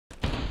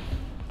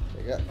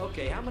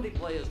Okay, how many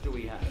players do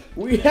we have?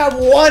 We have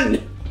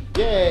 1!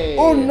 Yay!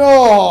 Oh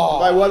no!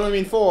 By 1 we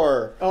mean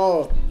 4.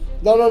 Oh.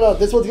 No.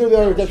 This one's gonna be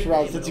our redemption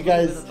round since you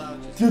guys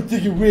don't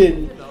think you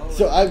win.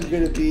 So I'm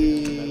gonna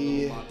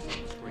be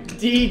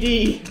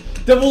DD.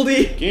 Double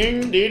D.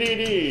 King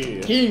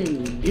DDD.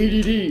 King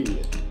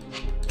DDD.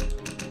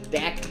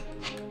 Dak.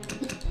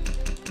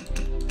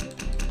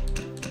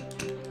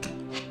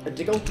 A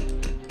dickle.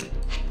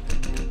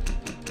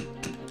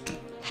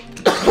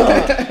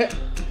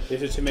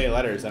 These are too many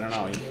letters. I don't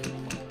know.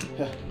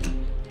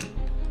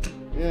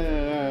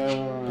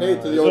 Yeah. Hey,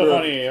 to the so order.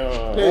 funny.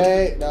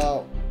 Hey,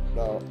 no.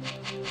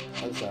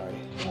 I'm sorry.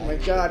 Oh my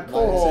god,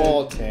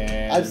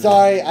 Colton. I'm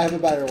sorry, I have a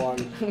better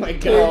one. Oh my Hey,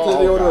 god. to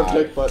the order of God.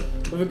 dick butt.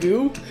 Of a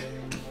goo?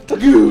 A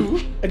goo!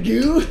 A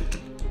goo?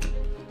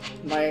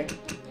 My.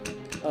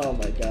 Oh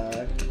my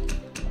god.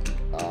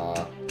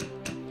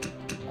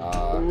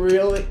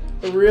 Really?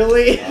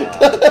 Really?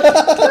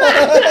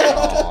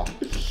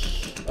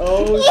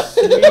 Oh,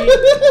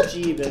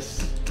 sweet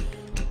Jeebus.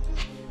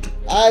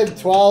 I'm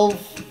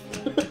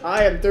 12.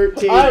 I am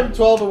 13. I'm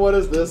 12, and what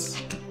is this?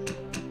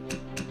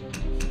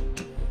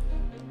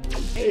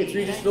 Hey, it's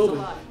Regis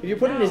Philbin. If you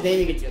put in his name,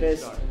 he gets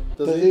pissed.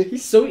 Does he?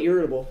 He's so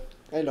irritable.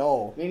 I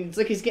know. I mean, it's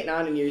like he's getting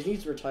on in years. He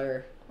needs to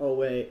retire. Oh,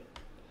 wait.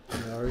 I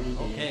already did.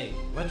 Okay,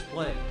 let's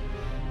play.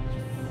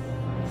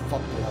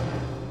 Fuck me up.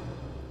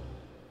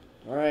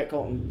 Alright,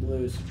 Colton,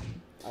 lose.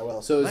 I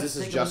will. So Let's this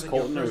is take a just look at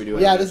your Colton, or are we first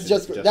doing? Yeah, this is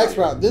just next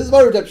me? round. This is my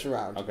redemption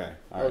round. Okay.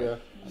 All right.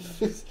 Okay.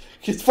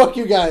 Because fuck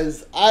you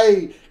guys.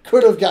 I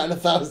could have gotten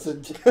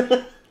 1,000.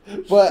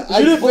 But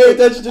I didn't pay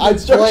attention to the I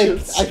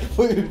instructions. blanked. I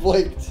completely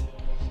blanked.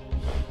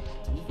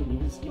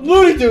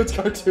 Looney Tunes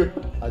cartoon.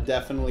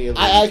 Definitely a I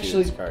Looney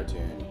actually- Tunes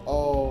cartoon.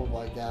 Oh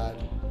my god.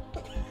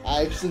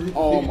 I actually.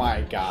 Oh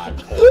my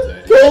God,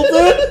 Colton.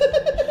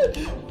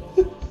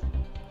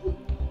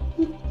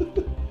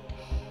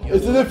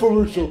 It's an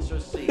infomercial. Answer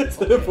C. It's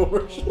an Okay.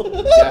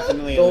 infomercial.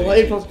 Definitely a The Looney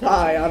life Tunes of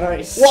Pi on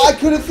ice. Well, I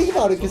couldn't think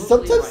about it because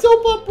sometimes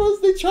soap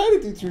operas they try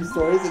to do true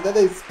stories and then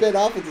they spin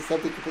off into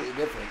something completely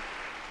different.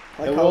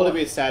 The world would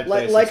be a sad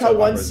place. Like if how soap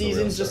one operas were real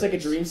season's just like a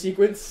stories. dream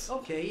sequence.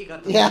 Okay, you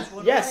got the Yeah. first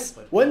one Yes,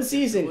 right, but one don't get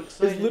season too is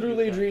excited.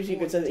 literally a You've dream got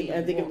sequence. I think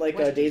 14 of like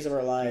more Days of Our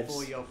questions Lives.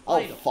 before your Oh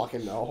final-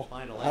 fucking no!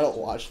 final I don't answer.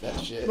 watch that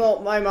shit. Well,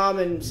 my mom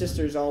and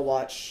sisters all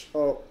watch.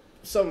 Oh,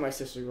 some of my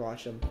sisters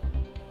watch them.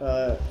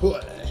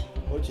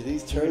 Which of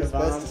these terms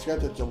Bomb. best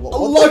describe the jalopy? A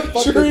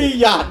luxury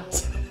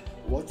yacht.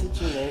 What's a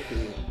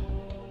jalopy?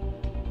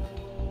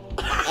 I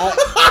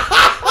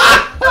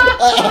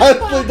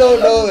honestly don't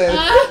know this.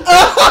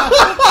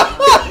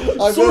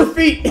 Sore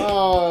feet.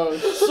 Oh,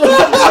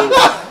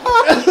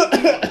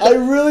 I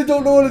really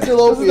don't know what a this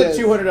jalopy is a is.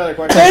 $200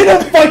 question. I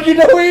don't fucking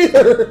know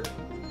either.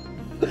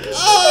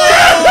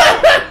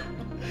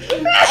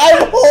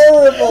 I'm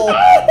horrible.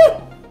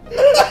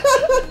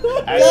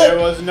 And there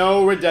was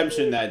no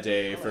redemption that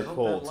day for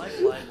Colton.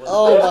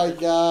 Oh my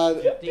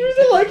god. There's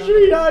a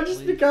luxury yacht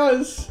just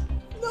because.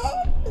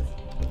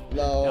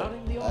 No.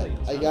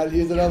 I gotta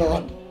use another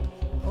one.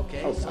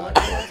 Okay, Oh, select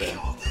God.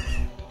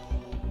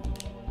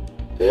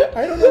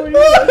 I don't know what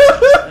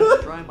it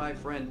Let's try my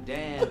friend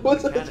Dan.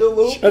 What's a Mechanic.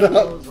 jalopy? Shut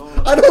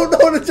up. I don't know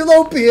what a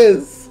jalopy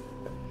is.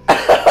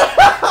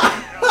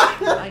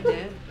 Hi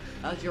Dan,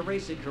 how's your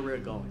racing career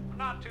going?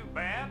 Not too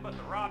bad, but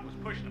the rod was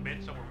pushing a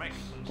bit, so we're making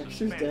some Dexter's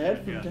suspension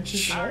dad from adjustments.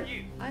 Dexter's How are dad?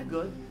 you? I'm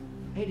good.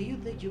 Hey, do you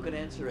think you could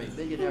answer a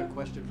millionaire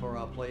question for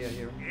our player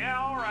here? Yeah,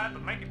 all right,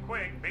 but make it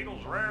quick.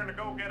 Beetle's raring to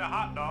go get a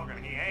hot dog,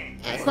 and he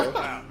ain't. Asshole.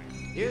 Without me.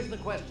 Here's the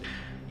question.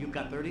 You've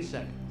got 30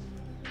 seconds.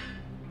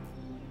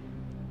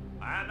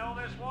 I know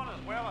this one as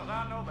well as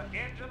I know the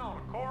engine on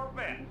a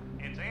Corvette.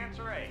 It's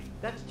answer A.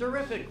 That's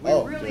terrific. We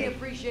Oh, really good.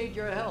 appreciate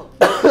your help.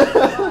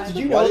 Did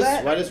you know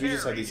that? Why does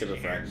Regis have these type of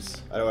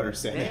friends? I don't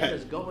understand Dan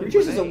is that. going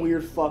Regis with is a A.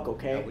 weird fuck, Now,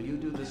 okay? will you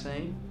do the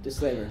same?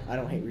 Disclaimer, I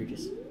don't hate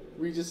Regis.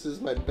 Regis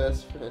is my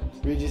best friend.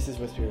 Regis is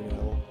my spirit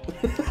animal.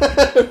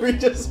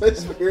 Regis is my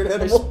spirit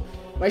animal.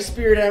 My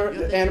spirit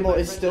animal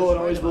is still and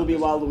always will be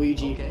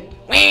Waluigi. Okay.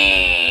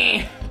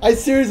 I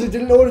seriously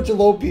didn't know what a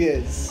jalopy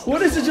is.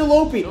 What is a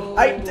jalopy?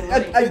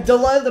 I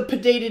delight the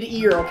pedated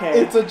ear, okay?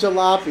 It's a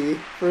jalopy,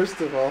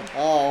 first of all.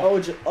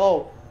 Oh.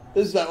 Oh.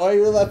 Is that why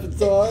you were laughing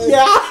so hard?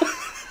 Yeah.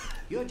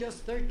 You're just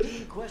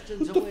 13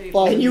 questions away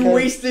fuck? from... And you Okay.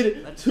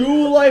 wasted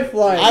 2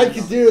 lifelines. I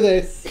can do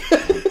this.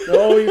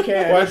 No, you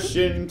can't.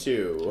 Question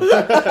 2.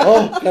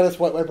 Oh, gotta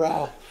sweat my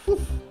brow.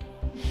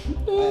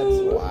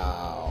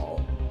 Wow.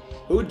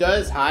 Who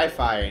does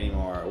hi-fi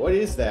anymore? What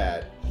is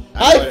that?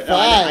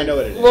 Hi-fi? I know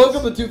what it is.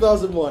 Welcome to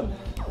 2001.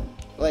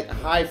 Like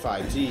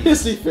hi-fi, geez.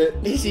 Hissy fit.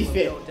 Easy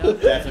fit.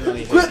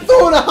 Definitely Quit hissy.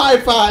 throwing a high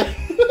five.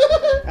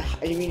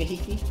 You mean a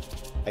heefy?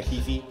 A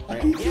heefy,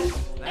 right?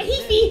 Yes, that's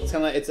it. It's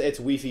kind of like it's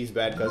Wi-Fi's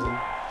bad cousin.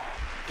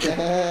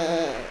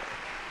 I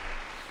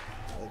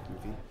like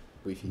goofy.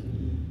 Wi-Fi.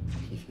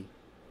 Heefy.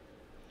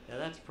 Now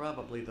that's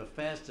probably the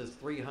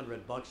fastest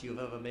 $300 you've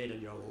ever made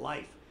in your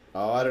life.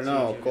 Oh, I don't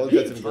know. Cole's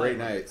got some great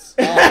nights.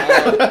 Disclaimer,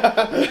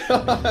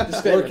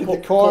 Work in the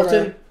corner.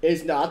 Colton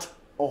is not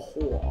a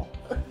whore.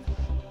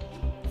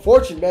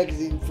 Fortune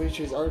magazine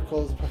features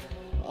articles.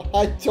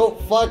 I don't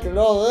fucking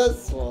know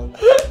this one.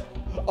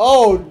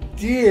 Oh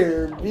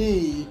dear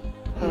me.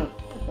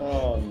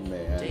 Oh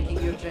man.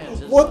 Taking your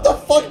chances. What the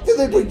fuck did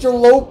they put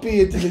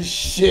jalopy into this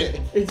shit?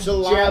 It's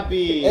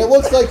Jalopy. It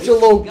looks like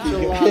jalopy.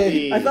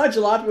 Okay? Jalopy. I thought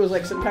jalopy was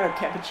like some kind of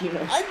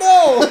cappuccino. I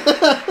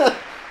know.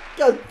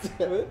 God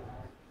damn it.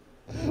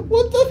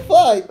 What the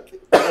fuck?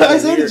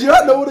 Isaiah, did you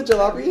not know what a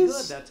jalopy Very good.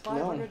 is? That's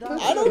 $500. I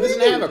He don't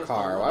doesn't either. have a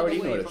car. Why would he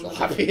know what a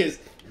jalopy is?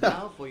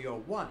 Now for your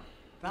 $1,000.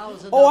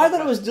 Oh, I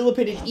thought it was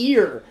dilapidated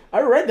ear. I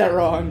read that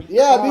wrong.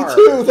 Yeah, Car. me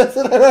too. That's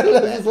what I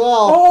read as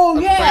well. Oh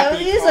yeah,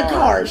 crappy it is a car.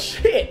 car.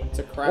 Shit. It's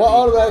a crappy What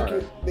car.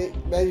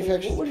 automatic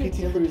manufactures What would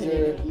PT a Cruiser?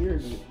 dilapidated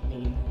ear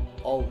mean?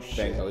 Oh shit.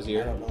 Van Gogh's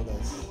ear. I don't know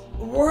this.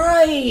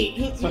 Right.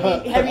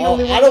 Having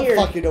only I one don't ear.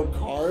 fucking know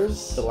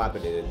cars.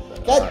 Dilapidated.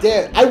 but- God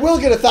damn. I will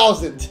get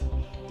 1,000.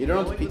 You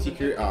don't know the PT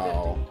Cruiser?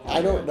 Oh.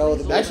 I don't know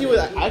the Actually,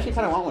 I actually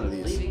kind of want one of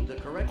these. Leaving the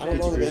correct I don't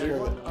know the answer name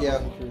is of it. one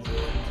Yeah.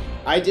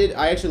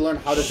 I actually learned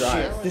how to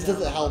drive. This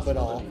doesn't help at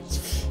all.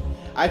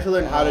 I have to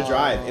learn how to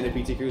drive in a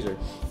PT Cruiser.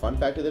 Fun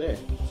fact of the day.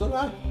 So do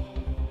I.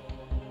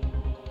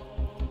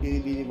 Beady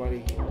beady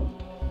money.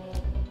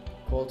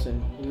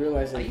 Colton, you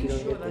realize Are that if you you don't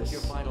sure get that's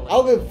your this, final I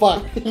don't answer? give a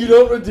fuck. You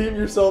don't redeem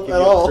yourself Give at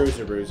you a all.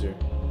 Cruiser Bruiser.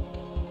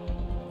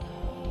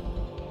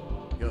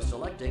 You're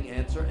selecting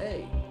answer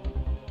A.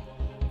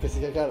 Guess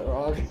I got it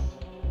wrong.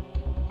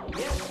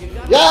 Yes, you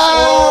got Yes!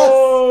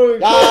 Oh,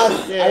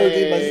 Yes! I Yay.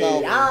 redeemed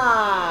myself.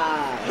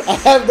 yes. I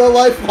have no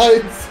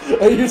lifelines.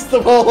 I used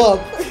them all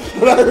up.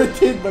 But I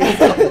redeemed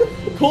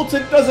myself.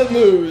 Colton doesn't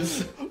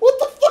lose. What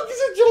the fuck is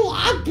a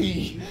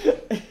jalopy?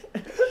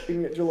 You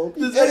can get jalopy.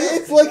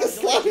 It's like a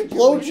sloppy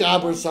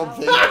blowjob or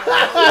something.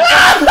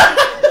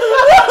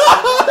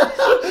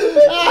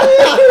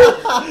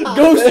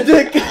 Ghost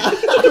dick. You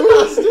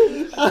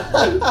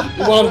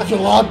want a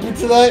jalopy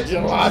tonight?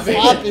 Jalopy.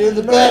 Jalopy in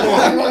the bed.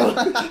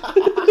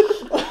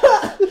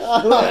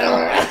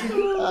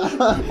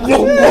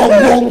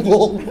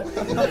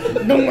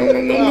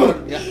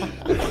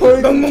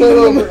 According to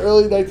title of an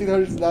early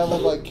 1900s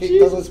novel by Kate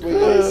Douglas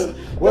Williams.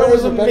 Where was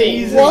is Rebecca?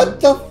 amazing. What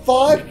the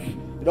fuck?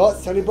 You know what?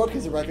 Sunnybrook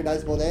is a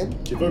recognizable name.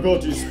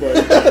 Difficulty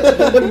spike.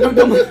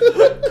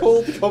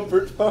 Cold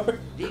comfort bar.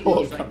 D Oh,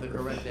 looks like the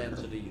correct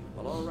answer to you.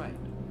 Well, all right.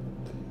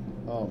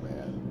 Oh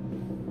man.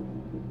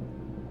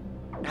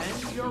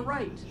 And you're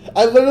right.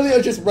 I literally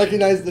just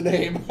recognized the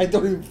name. I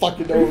don't even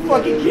fucking know. Are you who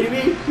fucking that is. kidding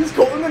me? Is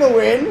Colton gonna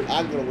win?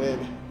 I'm gonna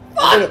win.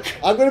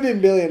 I'm gonna be a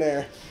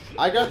millionaire.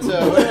 I got to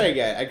what did I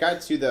get? I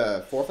got to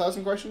the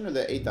 4,000 question or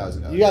the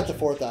 8,000? You got the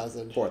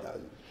 4,000.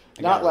 4,000.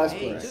 I Not got it last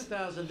right. Hey, place.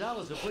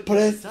 $2,000 will put But you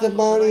at it's top the of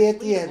money right at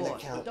the end that leaderboard.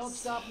 But counts. don't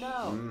stop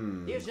now.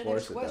 Here's of your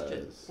course next it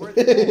question. does. Worth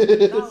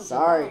 $4,000.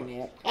 Sorry,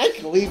 Nick. I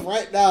can leave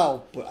right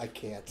now, but I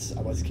can't.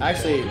 I must keep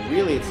Actually,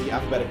 really, it's the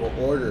alphabetical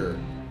order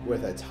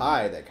with a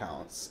tie that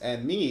counts.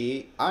 And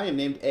me, I am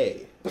named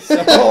A. So,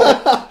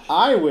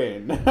 I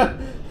win.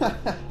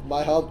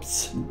 my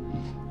humps.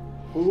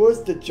 Who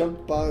was the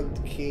junk bond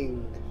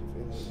king?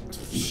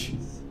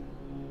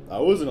 I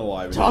wasn't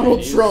alive in the Donald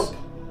 80s. Trump.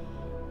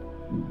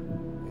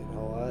 You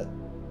know what?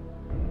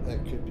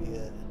 That could be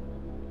it.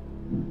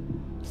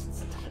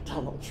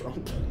 Donald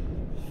Trump.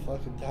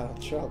 Fucking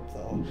Donald Trump,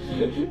 though.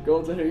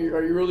 Colton, are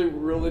you really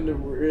willing to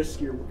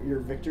risk your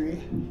victory?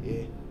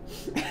 Yeah.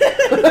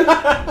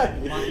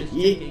 Clock is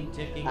Ye- ticking,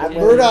 ticking, I'm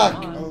ticking. Murdoch.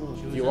 Come on,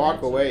 Oh. choose You an walk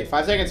answer. away.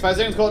 5 seconds, 5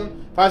 seconds,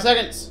 Colton. 5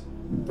 seconds.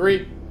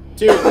 3,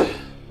 2,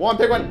 1,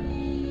 pick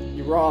one.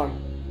 You're wrong.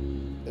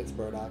 It's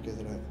Murdoch,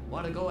 isn't it?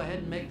 Want to go ahead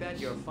and make that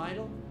your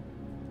final?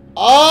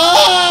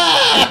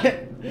 Ah!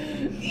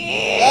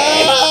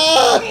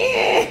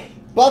 Ah!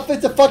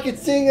 Buffett's a fucking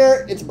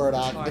singer. It's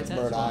Murdoch. All right, It's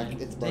that's Murdoch. fine.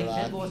 It's Take 10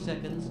 Murdoch. more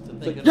seconds to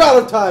It's think like, you're out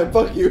of about it. time.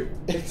 Fuck you.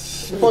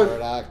 It's Fun.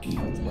 Murdoch.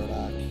 It's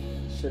Murdoch.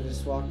 Should have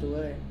just walked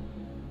away.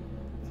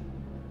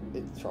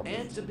 It's Trump.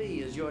 Answer B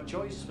is your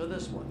choice for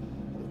this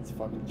one. It's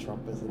fucking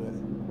Trump, isn't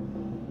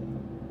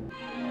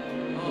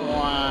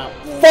Oh,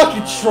 it?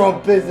 Fucking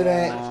Trump, isn't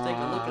it? let's take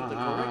a look at the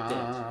correct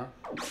answer.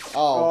 Oh,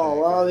 Oh, okay,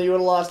 well, okay. you would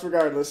have lost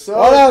regardless. So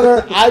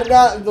Whatever. I'm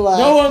not in the last.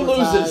 No one for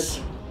time. loses.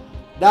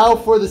 Now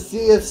for the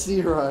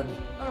CFC run.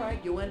 All right,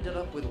 you ended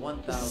up with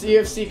 1,000.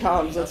 CFC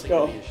comms, let's Nothing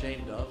go. to be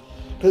ashamed of.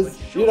 Because, But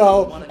you surely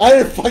know, wanna I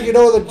didn't continue fucking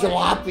know what a playing.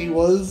 jalopy You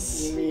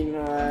was. mean,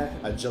 A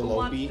Who wants to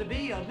jalopy.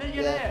 be a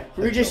millionaire?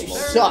 Regis, you Third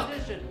suck.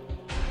 Edition.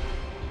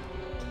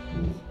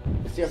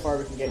 Let's see how far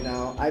we can get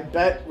now. I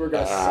bet we're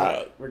gonna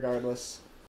suck regardless.